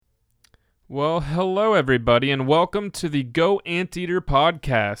Well, hello everybody, and welcome to the Go Anteater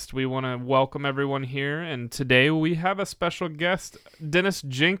podcast. We want to welcome everyone here, and today we have a special guest, Dennis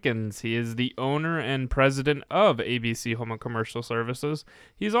Jenkins. He is the owner and president of ABC Home and Commercial Services.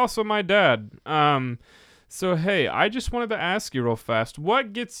 He's also my dad. So hey, I just wanted to ask you real fast,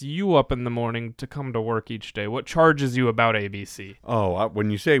 what gets you up in the morning to come to work each day? What charges you about ABC?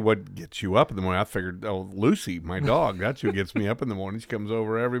 When you say what gets you up in the morning, I figured, Lucy, my dog, that's who gets me up in the morning. She comes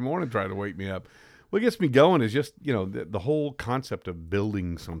over every morning trying to wake me up. What gets me going is just, the whole concept of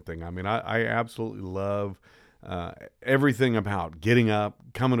building something. I mean, I absolutely love everything about getting up,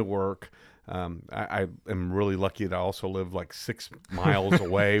 coming to work. I am really lucky that I also live like 6 miles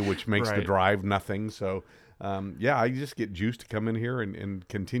away, which makes the drive nothing. So, I just get juiced to come in here and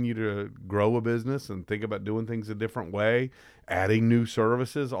continue to grow a business and think about doing things a different way, adding new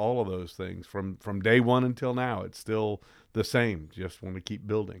services, all of those things. From day one until now, it's still the same. Just want to keep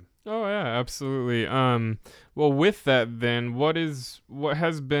building. Oh yeah, absolutely. Well, with that, then, what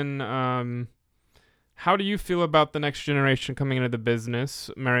has been how do you feel about the next generation coming into the business?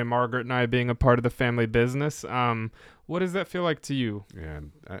 Mary Margaret and I being a part of the family business. What does that feel like to you? Yeah,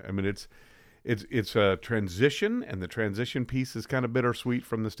 I mean, it's a transition, and the transition piece is kind of bittersweet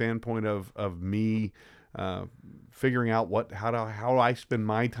from the standpoint of me figuring out how I spend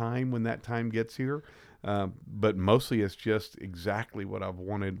my time when that time gets here. But mostly it's just exactly what I've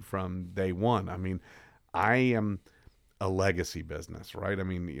wanted from day one. I mean, I am a legacy business, right? I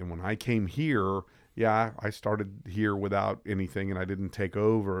mean, when I came here, I started here without anything and I didn't take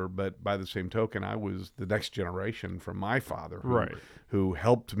over, but by the same token, I was the next generation from my father who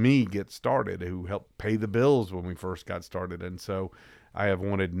helped me get started, who helped pay the bills when we first got started. And so I have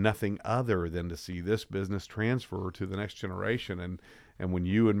wanted nothing other than to see this business transfer to the next generation. And when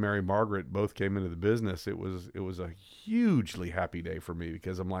you and Mary Margaret both came into the business, it was a hugely happy day for me,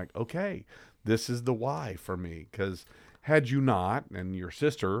 because I'm like, okay, this is the why for me. Because had you not, and your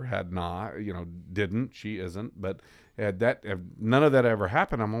sister had not, didn't, she isn't, but if none of that ever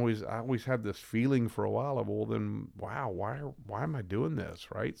happened, I always had this feeling for a while of, well, then, wow, why am I doing this,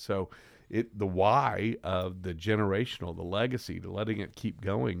 right? So the why of the generational, the legacy, to letting it keep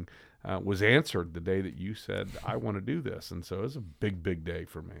going, was answered the day that you said, I want to do this. And so it was a big, big day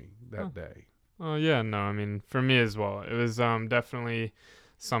for me that day. Oh yeah, no, I mean, for me as well. It was definitely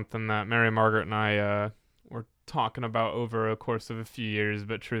something that Mary Margaret and I were talking about over a course of a few years,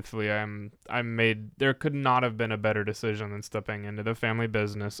 but truthfully, there could not have been a better decision than stepping into the family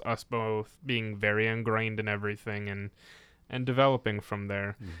business, us both being very ingrained in everything and developing from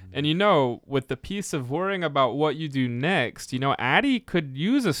there. Mm-hmm. And with the piece of worrying about what you do next, Addie could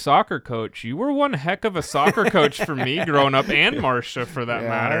use a soccer coach. You were one heck of a soccer coach for me growing up, and Marcia for that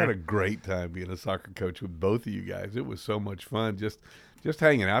matter. I had a great time being a soccer coach with both of you guys. It was so much fun just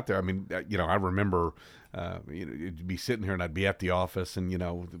hanging out there. I mean, I remember you'd be sitting here and I'd be at the office, and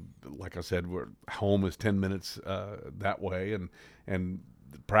like I said, home is 10 minutes that way, and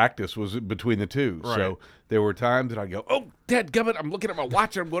the practice was between the two. Right. So there were times that I'd go, oh, dadgummit, I'm looking at my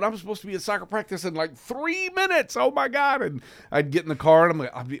watch and I'm going, I'm supposed to be at soccer practice in like 3 minutes. Oh my God. And I'd get in the car and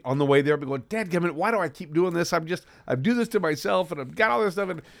I'd be on the way there, I'd be going, dadgummit, why do I keep doing this? I do this to myself, and I've got all this stuff,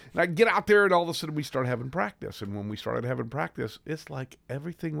 and I get out there, and all of a sudden we start having practice. And when we started having practice, it's like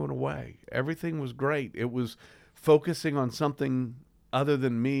everything went away. Everything was great. It was focusing on something other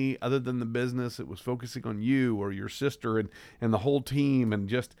than me, other than the business. It was focusing on you or your sister and the whole team, and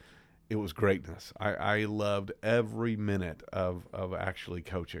just, it was greatness. I loved every minute of actually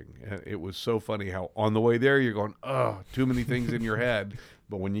coaching. It was so funny how on the way there you're going, oh, too many things in your head.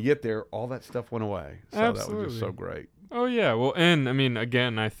 But when you get there, all that stuff went away. So Absolutely. That was just so great. Oh, yeah. Well, and I mean,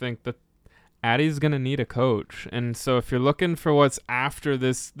 again, I think that Addie's going to need a coach. And so if you're looking for what's after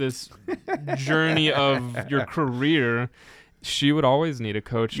this journey of your career, she would always need a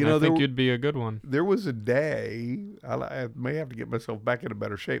coach, and I think you'd be a good one. There was a day, I may have to get myself back in a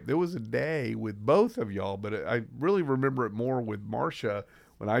better shape. There was a day with both of y'all, but I really remember it more with Marcia,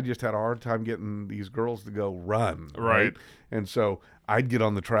 when I just had a hard time getting these girls to go run. Right. And so I'd get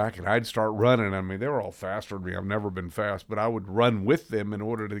on the track and I'd start running. I mean, they were all faster than me. I've never been fast, but I would run with them in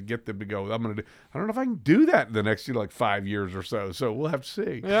order to get them to go, I don't know if I can do that in the next 5 years or so. So we'll have to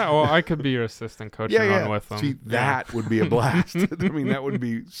see. Yeah, well, I could be your assistant coach and run with them. See, that would be a blast. I mean, that would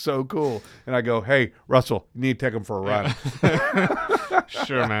be so cool. And I go, hey, Russell, you need to take them for a run.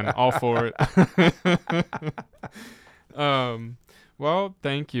 Sure, man. All for it. Well,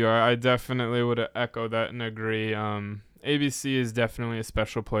 thank you. I definitely would echo that and agree. ABC is definitely a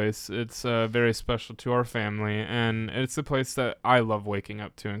special place. It's very special to our family, and it's a place that I love waking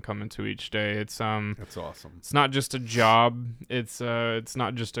up to and coming to each day. That's awesome. It's not just a job. It's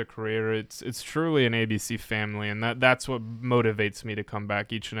not just a career. It's truly an ABC family, and that's what motivates me to come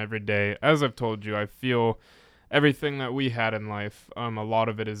back each and every day. As I've told you, I feel everything that we had in life, a lot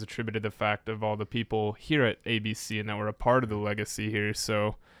of it is attributed to the fact of all the people here at ABC and that were a part of the legacy here.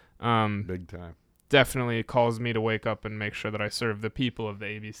 So, big time. Definitely calls me to wake up and make sure that I serve the people of the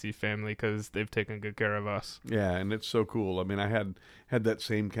ABC family because they've taken good care of us. Yeah, and it's so cool. I mean, I had that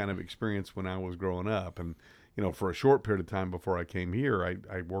same kind of experience when I was growing up, and for a short period of time before I came here,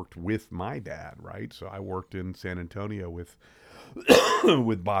 I worked with my dad, right? So I worked in San Antonio with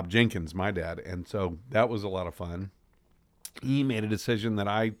with Bob Jenkins, my dad, and so that was a lot of fun. He made a decision that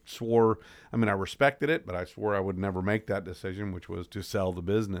I respected it, but I swore I would never make that decision, which was to sell the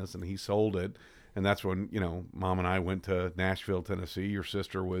business, and he sold it. And that's when, Mom and I went to Nashville, Tennessee. Your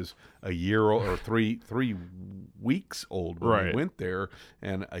sister was a year old, or three weeks old when we went there,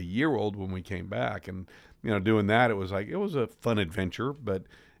 and a year old when we came back. And, doing that, it was a fun adventure, but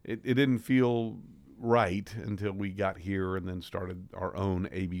it didn't feel right until we got here and then started our own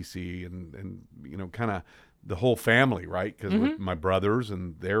ABC and kind of the whole family, right? Because with my brothers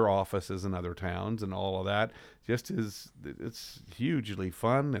and their offices in other towns and all of that, it's hugely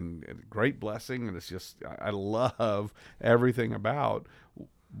fun and a great blessing. And it's just, I love everything about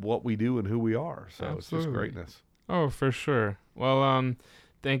what we do and who we are. So Absolutely. It's just greatness. Oh, for sure. Well,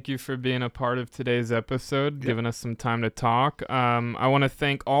 thank you for being a part of today's episode, giving us some time to talk. I want to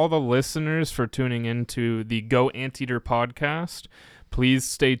thank all the listeners for tuning into the Go Anteater podcast. Please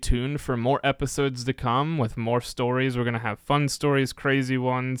stay tuned for more episodes to come with more stories. We're going to have fun stories, crazy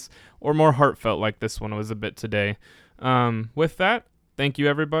ones, or more heartfelt like this one was a bit today. With that, thank you,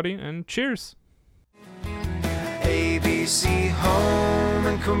 everybody, and cheers. ABC Home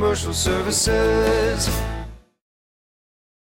and Commercial Services.